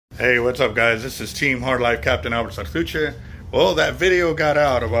Hey, what's up, guys? This is Team Hard Life Captain Alberto Zertuche. Well, that video got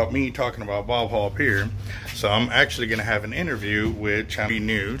out about me talking about Bob Hall Pier, so I'm actually going to have an interview with Channel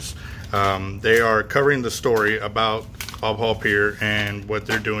News. They are covering the story about Bob Hall Pier and what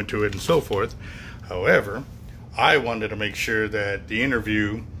they're doing to it and so forth. However, I wanted to make sure that the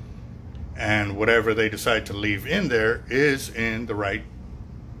interview and whatever they decide to leave in there is in the right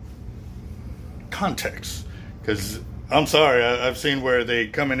context. Because I'm sorry, I've seen where they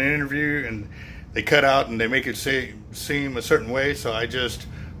come in an interview and they cut out and they make it seem a certain way, so I just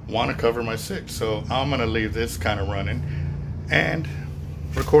want to cover my six. So I'm going to leave this kind of running and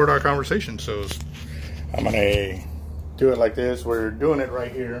record our conversation. So I'm going to do it like this. We're doing it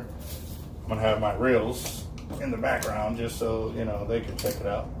right here. I'm going to have my reels in the background just so, you know, they can check it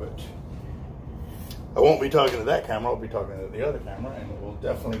out. But I won't be talking to that camera. I'll be talking to the other camera, and we'll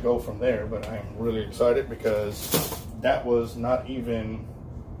definitely go from there. But I am really excited because that was not even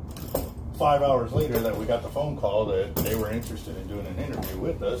 5 hours later that we got the phone call that they were interested in doing an interview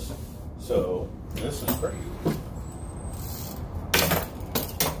with us. So this is great.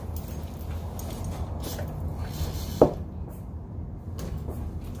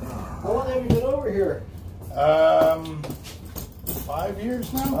 How long have you been over here? 5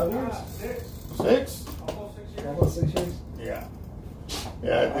 years now. 5 years? Six? Almost 6 years. Almost 6 years? Yeah.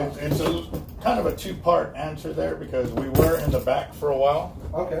 Yeah, it's a kind of a two-part answer there because we were in the back for a while.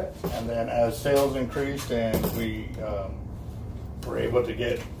 Okay. And then as sales increased and we were able to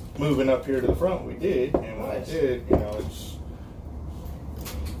get moving up here to the front, we did. And when I did, you know, it's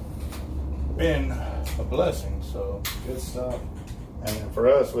been a blessing. So good stuff. And then for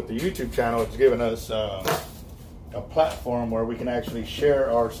us with the YouTube channel, it's given us a platform where we can actually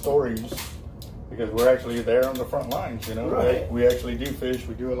share our stories. Because we're actually there on the front lines, you know. Right. We actually do fish.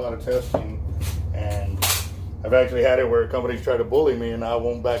 We do a lot of testing, and I've actually had it where companies try to bully me, and I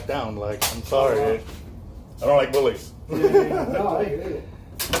won't back down. Like, I'm sorry, I don't like bullies. Yeah. No, I hear you.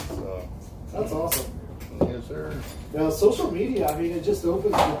 So, that's awesome. Yes, sir. Now, social media, I mean, it just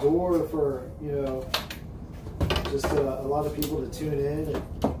opens the door for, you know, just a lot of people to tune in and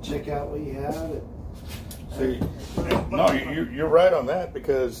check out what you have. See, no, you're right on that,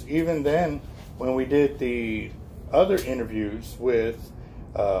 because even then, when we did the other interviews with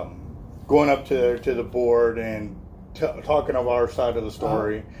going up to the board and talking of our side of the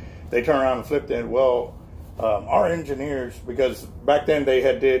story, they turned around and flipped it. Well, our engineers, because back then they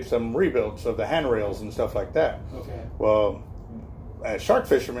had did some rebuilds of the handrails and stuff like that. Okay. Well, as shark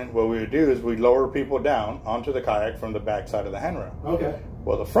fishermen, what we would do is we'd lower people down onto the kayak from the back side of the handrail. Okay.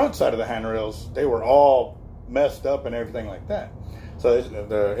 Well, the front side of the handrails, they were all messed up and everything like that. So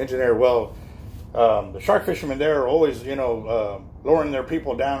the engineer, the shark fishermen there are always, you know, lowering their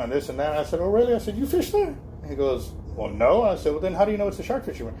people down and this and that. I said, oh, really? I said, you fish there? And he goes, well, no. I said, well, then how do you know it's a shark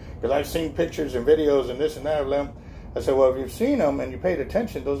fisherman? Because I've seen pictures and videos and this and that of them. I said, well, if you've seen them and you paid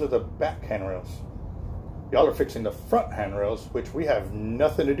attention, those are the back handrails. Y'all are fixing the front handrails, which we have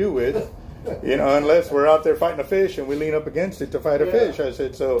nothing to do with, you know, unless we're out there fighting a fish and we lean up against it to fight a fish. I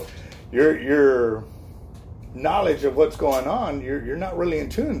said, so your knowledge of what's going on, you're not really in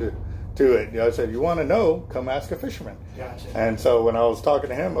tune to it. I said, you want to know, come ask a fisherman. Gotcha. And so when I was talking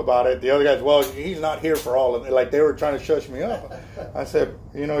to him about it, the other guys, well, he's not here for all of it. Like, they were trying to shush me up. I said,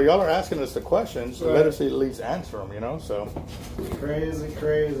 you know, y'all are asking us the questions, so let us at least answer them, you know, so. Crazy.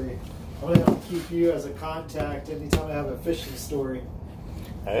 I'm going to keep you as a contact anytime I have a fishing story.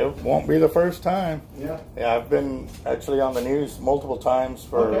 It won't be the first time. Yeah. Yeah, I've been actually on the news multiple times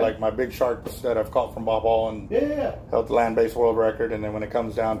for like my big sharks that I've caught from Bob Hall and held the land-based world record. And then when it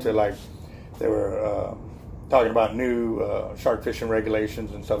comes down to, like, they were talking about new shark fishing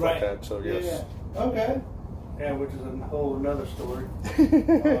regulations and stuff like that. So yes. Yeah. Okay. Yeah, which is a whole another story.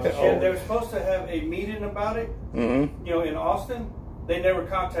 And they were supposed to have a meeting about it. You know, in Austin, they never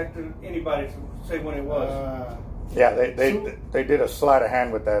contacted anybody to say when it was. Yeah, they did a sleight of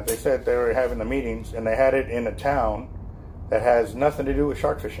hand with that. They said they were having the meetings, and they had it in a town that has nothing to do with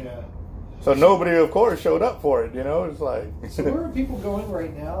shark fishing. Yeah. So nobody, of course, showed up for it. You know, it's like. So where are people going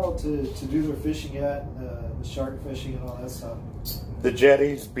right now to do their fishing at, the shark fishing and all that stuff? The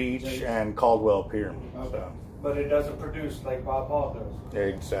Jetties, Beach, and Caldwell Pier. Okay. So. But it doesn't produce like Bob Hall does.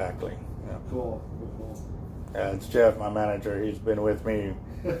 Exactly. Yeah. Cool. Yeah, it's Jeff, my manager. He's been with me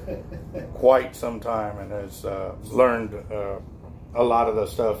quite some time and has learned a lot of the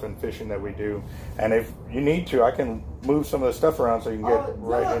stuff in fishing that we do. And if you need to, I can move some of the stuff around so you can get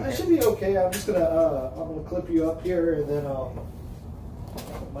right in here. It should be okay. I'm just gonna clip you up here, and then I'll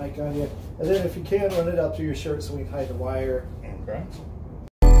put the mic on you. And then if you can, run it up to your shirt so we can hide the wire. Okay.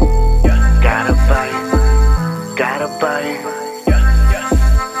 Gotta bite.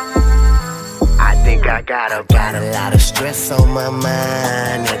 I got a lot of stress on my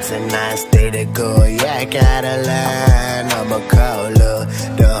mind. It's a nice day to go. Yeah, I gotta learn. I'ma call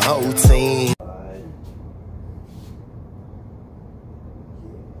the whole team. Right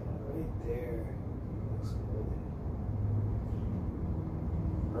there. Looks good.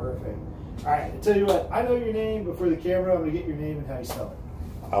 Perfect. All right, I'll tell you what. I know your name, but for the camera, I'm gonna get your name and how you spell it.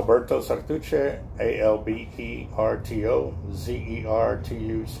 Alberto Zertuche, Alberto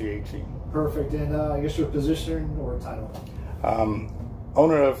Zertuche. Perfect. And I guess your position or title?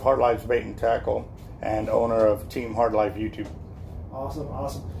 Owner of Hard Lives Bait and Tackle and owner of Team Hard Life YouTube. Awesome,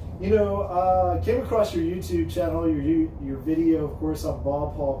 awesome. You know, I came across your YouTube channel, your video, of course, on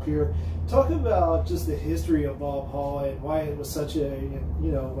Bob Hall Pier. Talk about just the history of Bob Hall and why it was such a,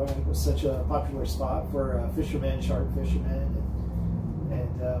 why it was such a popular spot for fishermen, shark fishermen,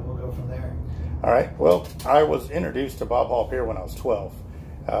 and we'll go from there. All right. Well, I was introduced to Bob Hall Pier when I was 12.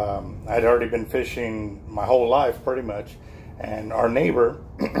 I'd already been fishing my whole life, pretty much. And our neighbor,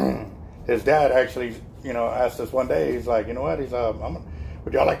 his dad actually, asked us one day. He's like, you know what? He's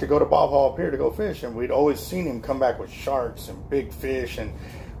would y'all like to go to Bob Hall Pier to go fish? And we'd always seen him come back with sharks and big fish, and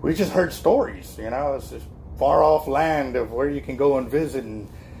we just heard stories. It's this far off land of where you can go and visit and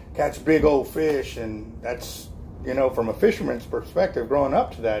catch big old fish, and that's, from a fisherman's perspective, growing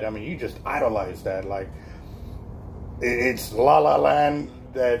up to that, I mean, you just idolize that. Like, it's la la land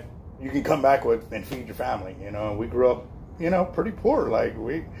that you can come back with and feed your family. We grew up, pretty poor. Like,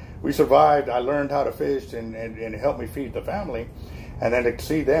 we survived. I learned how to fish, and it helped me feed the family. And then to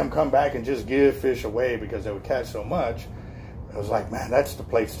see them come back and just give fish away because they would catch so much, it was like, man, that's the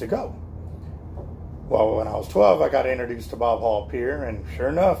place to go. Well, when I was 12, I got introduced to Bob Hall Pier, and sure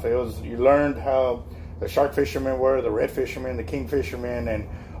enough, you learned how the shark fishermen were, the red fishermen, the king fishermen, and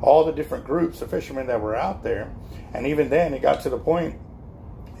all the different groups of fishermen that were out there. And even then, it got to the point,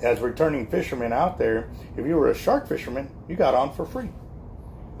 as returning fishermen out there, if you were a shark fisherman, you got on for free.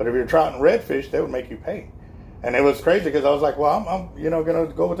 But if you're trout and redfish, they would make you pay. And it was crazy because I was like, well, I'm going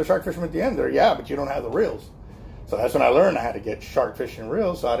to go with the shark fisherman at the end there. Yeah, but you don't have the reels. So that's when I learned I had to get shark fishing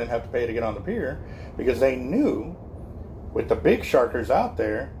reels, so I didn't have to pay to get on the pier, because they knew with the big sharkers out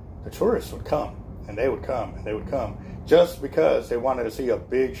there, the tourists would come, and they would come, and they would come, just because they wanted to see a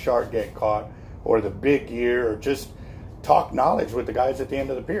big shark get caught, or the big gear, or just talk knowledge with the guys at the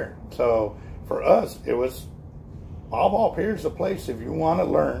end of the pier. So for us, it was Bob Hall Pier is the place if you want to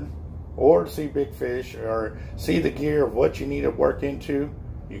learn or see big fish or see the gear of what you need to work into.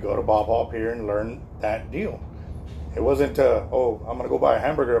 You go to Bob Hall Pier and learn that deal. It wasn't I'm going to go buy a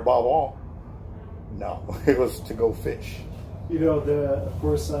hamburger at Bob Hall. No, it was to go fish. Of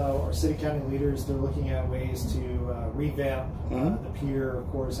course, our city county leaders, they're looking at ways to revamp the pier, of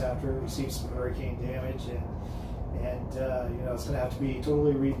course, after it received some hurricane damage, and it's going to have to be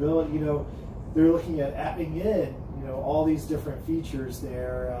totally rebuilt. They're looking at adding in, all these different features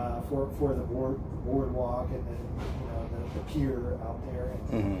there for the boardwalk and then, the pier out there.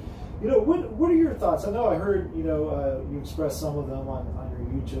 And, what are your thoughts? I know I heard, you expressed some of them on your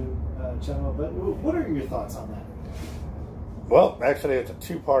YouTube channel, but what are your thoughts on that? Well, actually, it's a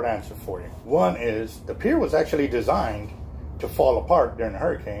two-part answer for you. One is the pier was actually designed to fall apart during a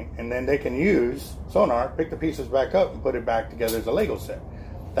hurricane, and then they can use sonar, pick the pieces back up, and put it back together as a Lego set.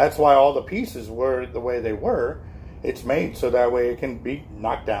 That's why all the pieces were the way they were. It's made so that way it can be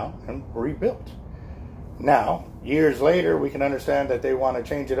knocked down and rebuilt. Now, years later, we can understand that they want to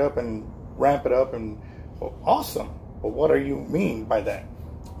change it up and ramp it up, and awesome. But what do you mean by that?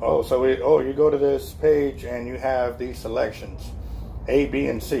 You go to this page and you have these selections, A, B,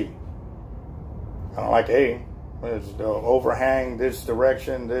 and C. I don't like A. There's the overhang, this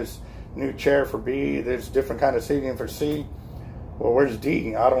direction, this new chair for B, there's different kind of seating for C. Well, where's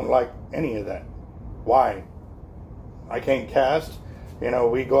D? I don't like any of that. Why? I can't cast.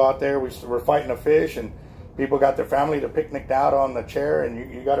 We go out there, we're fighting a fish, and people got their family to picnic out on the chair, and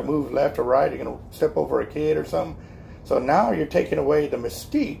you got to move left or right. You're going to step over a kid or something. So now you're taking away the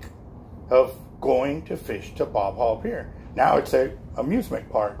mystique of going to fish to Bob Hall Pier. Now it's a amusement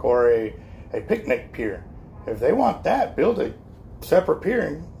park or a picnic pier. If they want that, build a separate pier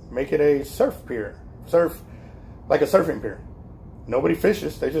and make it a surf pier. Like a surfing pier. Nobody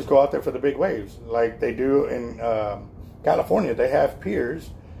fishes. They just go out there for the big waves. Like they do in California. They have piers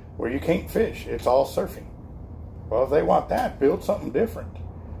where you can't fish. It's all surfing. Well, if they want that, build something different.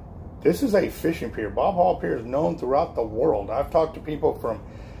 This is a fishing pier. Bob Hall Pier is known throughout the world. I've talked to people from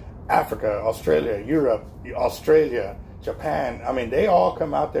Africa, Australia, Europe, Australia, Japan. I mean, they all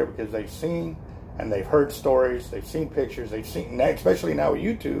come out there because they've seen and they've heard stories. They've seen pictures. They've seen, especially now with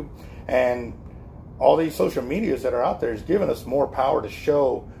YouTube and all these social medias that are out there, is giving us more power to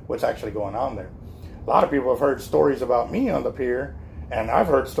show what's actually going on there. a lot of people have heard stories about me on the pier, and I've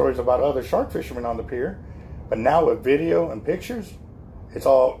heard stories about other shark fishermen on the pier. But now with video and pictures, it's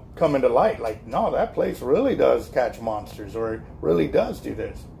all coming to light. Like, no, that place really does catch monsters, or it really does do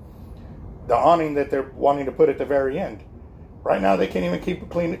this. The awning that they're wanting to put at the very end. Right now, they can't even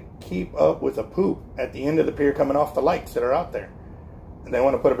keep up with the poop at the end of the pier coming off the lights that are out there. And they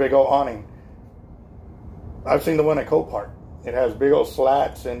want to put a big old awning. I've seen the one at Copart. It has big old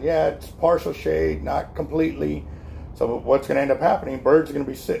slats, and yeah, it's partial shade, not completely. So what's going to end up happening, birds are going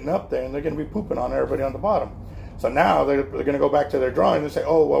to be sitting up there, and they're going to be pooping on everybody on the bottom. So now they're going to go back to their drawing and say,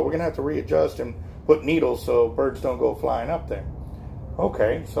 oh, well, we're going to have to readjust and put needles so birds don't go flying up there.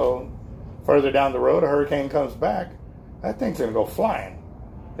 Okay, so further down the road, a hurricane comes back. That thing's going to go flying.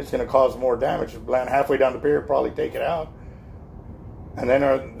 It's going to cause more damage. Land halfway down the pier, probably take it out. And then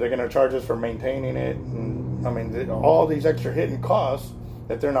they're going to charge us for maintaining it. And, I mean, all these extra hidden costs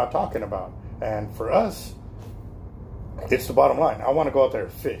that they're not talking about. And for us, it's the bottom line. I want to go out there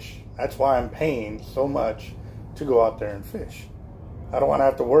and fish. That's why I'm paying so much to go out there and fish. I don't want to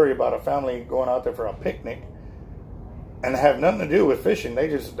have to worry about a family going out there for a picnic and have nothing to do with fishing.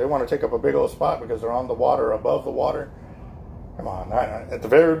 They want to take up a big old spot because they're on the water, above the water. Come on, at the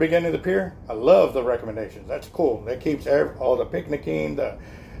very beginning of the pier, I love the recommendations. That's cool. That keeps all the picnicking, the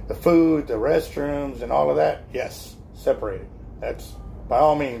food, the restrooms, and all of that. Yes, separated. That's by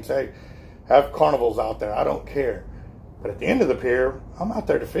all means. Hey, have carnivals out there. I don't care. But at the end of the pier, I'm out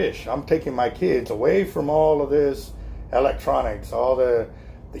there to fish. I'm taking my kids away from all of this electronics, all the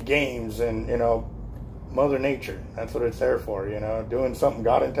games, and Mother Nature. That's what it's there for. Doing something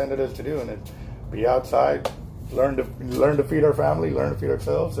God intended us to do, and it's be outside. Learn to feed our family, learn to feed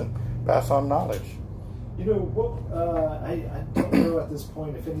ourselves, and pass on knowledge. I don't know at this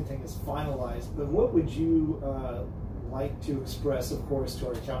point if anything is finalized, but what would you like to express, of course, to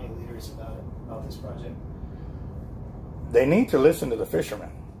our county leaders about this project? They need to listen to the fishermen.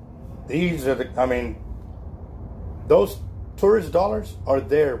 These are those tourist dollars are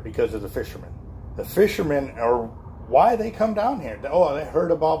there because of the fishermen. The fishermen are why they come down here. Oh, they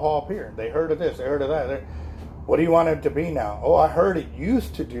heard of Bob Hall Pier. They heard of this. They heard of that. What do you want it to be now? Oh, I heard it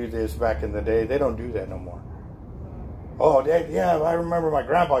used to do this back in the day. They don't do that no more. Oh, yeah, I remember my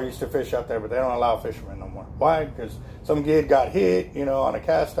grandpa used to fish out there, but they don't allow fishermen no more. Why? Because some kid got hit, on a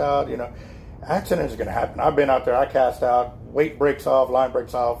cast out, Accidents are going to happen. I've been out there, I cast out, weight breaks off, line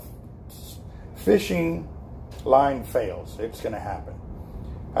breaks off. Fishing line fails. It's going to happen.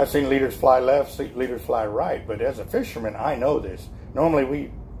 I've seen leaders fly left, leaders fly right, but as a fisherman, I know this. Normally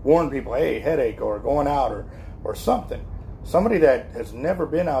we warn people, hey, headache, or going out, or something. Somebody that has never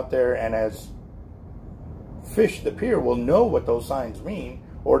been out there and has fished the pier will know what those signs mean,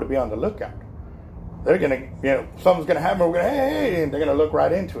 or to be on the lookout. They're going to, something's going to happen, we're going to, hey, and they're going to look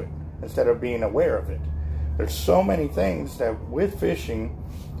right into it instead of being aware of it. There's so many things that with fishing,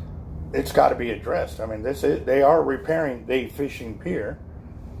 it's got to be addressed. I mean, they are repairing the fishing pier,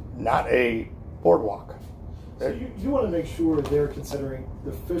 not a boardwalk. So you want to make sure they're considering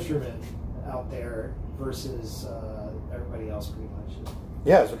the fishermen out there versus everybody else pretty much.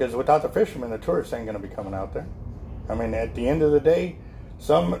 Yes, because without the fishermen, the tourists ain't going to be coming out there. I mean, at the end of the day,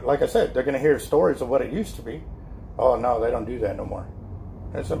 like I said, they're going to hear stories of what it used to be. Oh, no, they don't do that no more.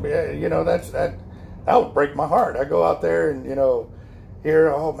 That would break my heart. I go out there and,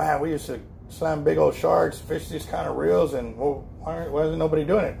 hear, oh, man, we used to slam big old sharks, fish these kind of reels, and, well, why isn't nobody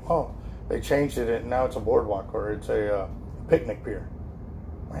doing it? Oh, they changed it, and now it's a boardwalk, or it's a picnic pier.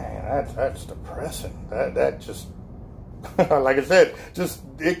 Man, that's depressing. That just, like I said, just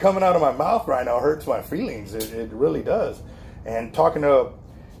it coming out of my mouth right now hurts my feelings. It really does. And talking to,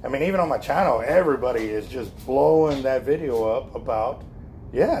 even on my channel, everybody is just blowing that video up about,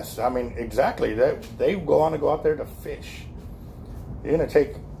 yes, exactly, that they want to go out there to fish. You're going to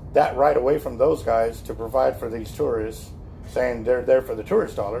take that right away from those guys to provide for these tourists, saying they're there for the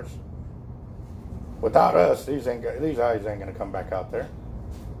tourist dollars. Without us, these guys ain't going to come back out there.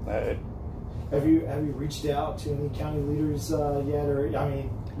 Have you reached out to any county leaders yet? Or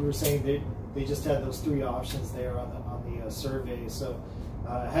we were saying they just had those 3 options there on the survey. So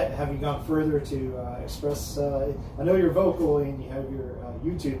have you gone further to express? I know you're vocal and you have your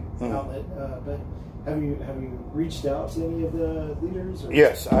YouTube outlet, but have you reached out to any of the leaders? Or?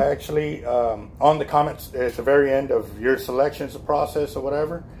 Yes, I actually on the comments at the very end of your selections process or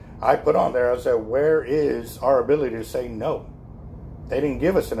whatever, I put on there. I said, where is our ability to say no? They didn't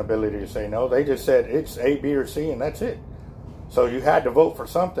give us an ability to say no. They just said it's A, B, or C, and that's it. So you had to vote for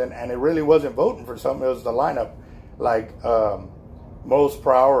something, and it really wasn't voting for something. It was the lineup, like most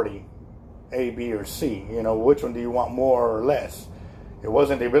priority, A, B, or C. Which one do you want more or less? It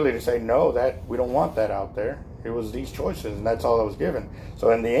wasn't the ability to say, no, that we don't want that out there. It was these choices, and that's all I was given.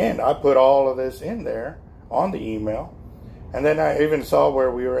 So in the end, I put all of this in there on the email. And then I even saw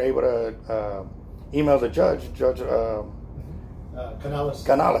where we were able to email the Judge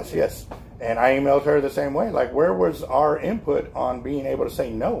Canales, yes. And I emailed her the same way. Like, where was our input on being able to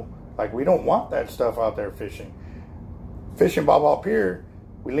say no? Like, we don't want that stuff out there fishing. Fishing Bob Hall Pier,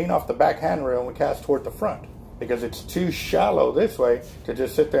 we lean off the back handrail and we cast toward the front, because it's too shallow this way to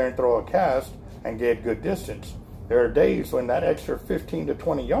just sit there and throw a cast and get good distance. There are days when that extra 15 to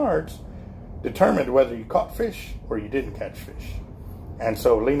 20 yards determined whether you caught fish or you didn't catch fish. And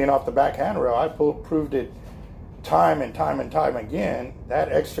so leaning off the back handrail, I proved it time and time and time again.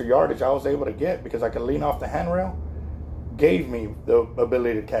 That extra yardage I was able to get because I could lean off the handrail gave me the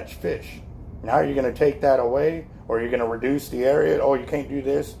ability to catch fish. Now you're going to take that away, or you're going to reduce the area. Oh, you can't do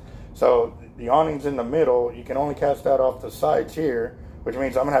this. So the awning's in the middle. You can only cast that off the sides here, which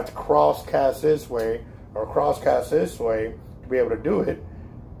means I'm going to have to cross cast this way or cross cast this way to be able to do it.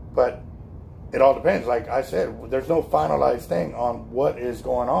 But it all depends. Like I said, there's no finalized thing on what is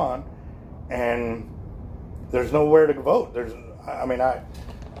going on, and there's nowhere to vote. I went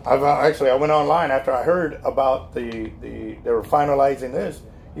online after I heard about they were finalizing this.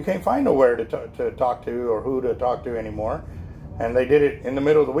 You can't find nowhere to talk to or who to talk to anymore. And they did it in the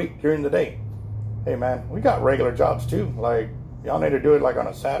middle of the week during the day. Hey man, we got regular jobs too. Like, y'all need to do it like on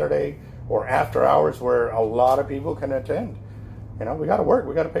a Saturday or after hours where a lot of people can attend. You know, we got to work.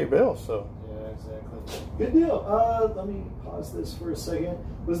 We got to pay bills. So. Yeah, exactly. Good deal. Let me pause this for a second.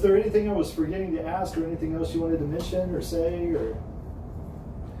 Was there anything I was forgetting to ask, or anything else you wanted to mention or say, or?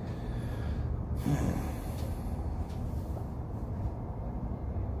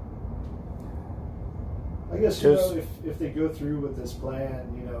 I guess, you know, if they go through with this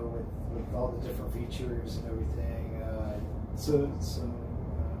plan, you know, with all the different features and everything,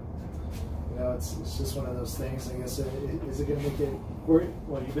 you know, it's just one of those things. I guess, is it going to make it,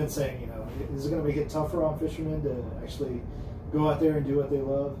 well, you've been saying, you know, is it going to make it tougher on fishermen to actually go out there and do what they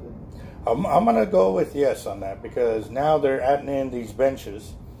love? I'm going to go with yes on that, because now they're adding in these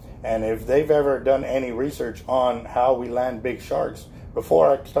benches. And if they've ever done any research on how we land big sharks,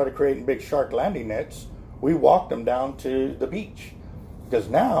 before I started creating big shark landing nets, we walked them down to the beach. Because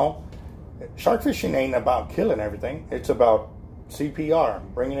now, shark fishing ain't about killing everything. It's about CPR,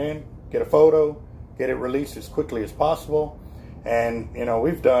 bring it in, get a photo, get it released as quickly as possible. And, you know,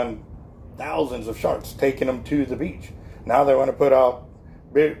 we've done thousands of sharks, taking them to the beach. Now they want to put out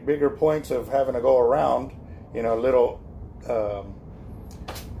bigger points of having to go around, you know, little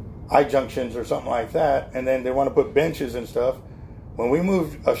eye junctions or something like that. And then they want to put benches and stuff. When we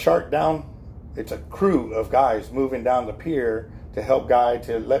moved a shark down, it's a crew of guys moving down the pier to help guide,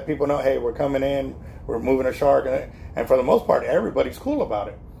 to let people know, hey, we're coming in, we're moving a shark. And for the most part, everybody's cool about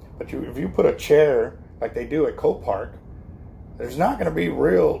it. But if you put a chair like they do at Cope Park, there's not going to be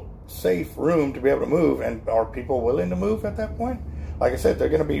real safe room to be able to move. And are people willing to move at that point? Like I said, they're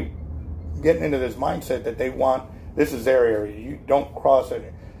going to be getting into this mindset that they want, this is their area. You don't cross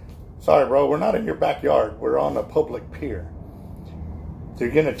it. Sorry, bro, we're not in your backyard. We're on a public pier. They're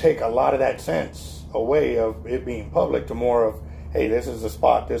going to take a lot of that sense away of it being public to more of, hey, this is the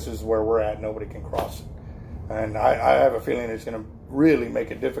spot, this is where we're at, nobody can cross it. And I have a feeling it's going to really make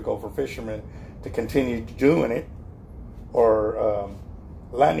it difficult for fishermen to continue doing it or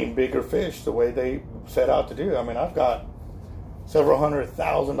landing bigger fish the way they set out to do. I mean, I've got several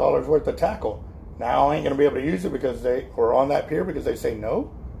 $100,000 worth of tackle. Now I ain't going to be able to use it because they were on that pier because they say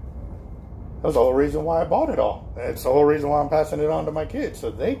no. That's the whole reason why I bought it all. It's the whole reason why I'm passing it on to my kids so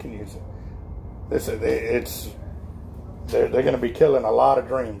they can use it. They're going to be killing a lot of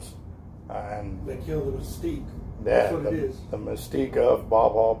dreams. And they kill the mystique. That's what it is. The mystique of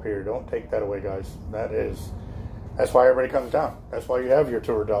Bob Hall Pier. Don't take that away, guys. That's why everybody comes down. That's why you have your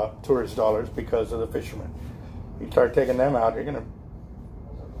tourist dollars, because of the fishermen. You start taking them out, it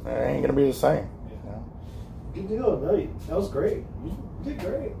ain't gonna be the same. You know? Good deal. No, that was great. You did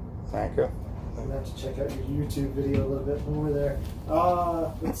great. Thank you. I'm gonna have to check out your YouTube video a little bit more there.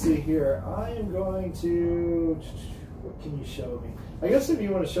 Let's see here. I am going to. What can you show me? I guess if you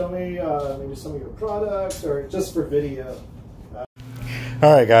want to show me maybe some of your products, or just for video.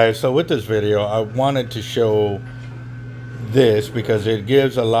 All right, guys. So with this video, I wanted to show this because it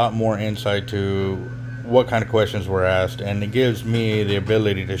gives a lot more insight to what kind of questions were asked, and it gives me the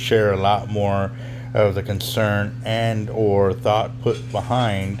ability to share a lot more of the concern and or thought put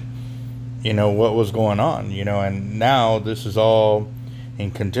behind, you know, what was going on, you know. And now this is all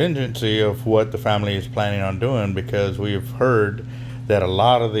in contingency of what the family is planning on doing, because we've heard that a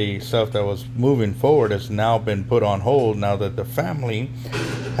lot of the stuff that was moving forward has now been put on hold now that the family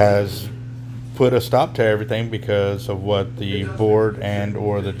has put a stop to everything because of what the board and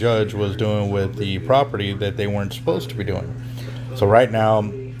or the judge was doing with the property that they weren't supposed to be doing. So right now,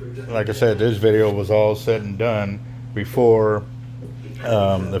 like I said, this video was all said and done before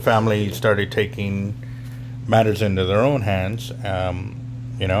the family started taking matters into their own hands,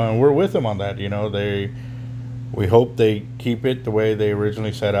 you know, and we're with them on that. You know, we hope they keep it the way they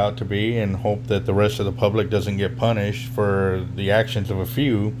originally set out to be, and hope that the rest of the public doesn't get punished for the actions of a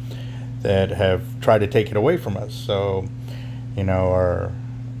few that have tried to take it away from us. So, you know, our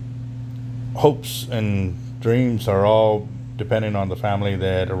hopes and dreams are all depending on the family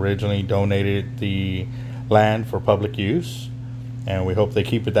that originally donated the land for public use, and we hope they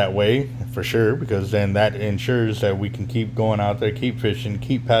keep it that way for sure, because then that ensures that we can keep going out there, keep fishing,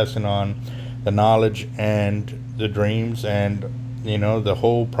 keep passing on the knowledge and the dreams and, you know, the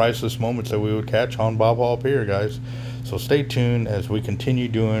whole priceless moments that we would catch on Bob Hall Pier, guys. So stay tuned as we continue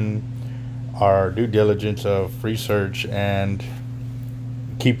doing our due diligence of research and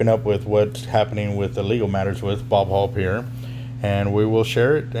keeping up with what's happening with the legal matters with Bob Hall Pier, and we will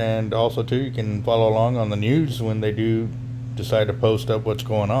share it. And also too, you can follow along on the news when they do decide to post up what's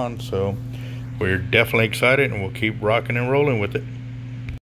going on. So we're definitely excited, and we'll keep rocking and rolling with it.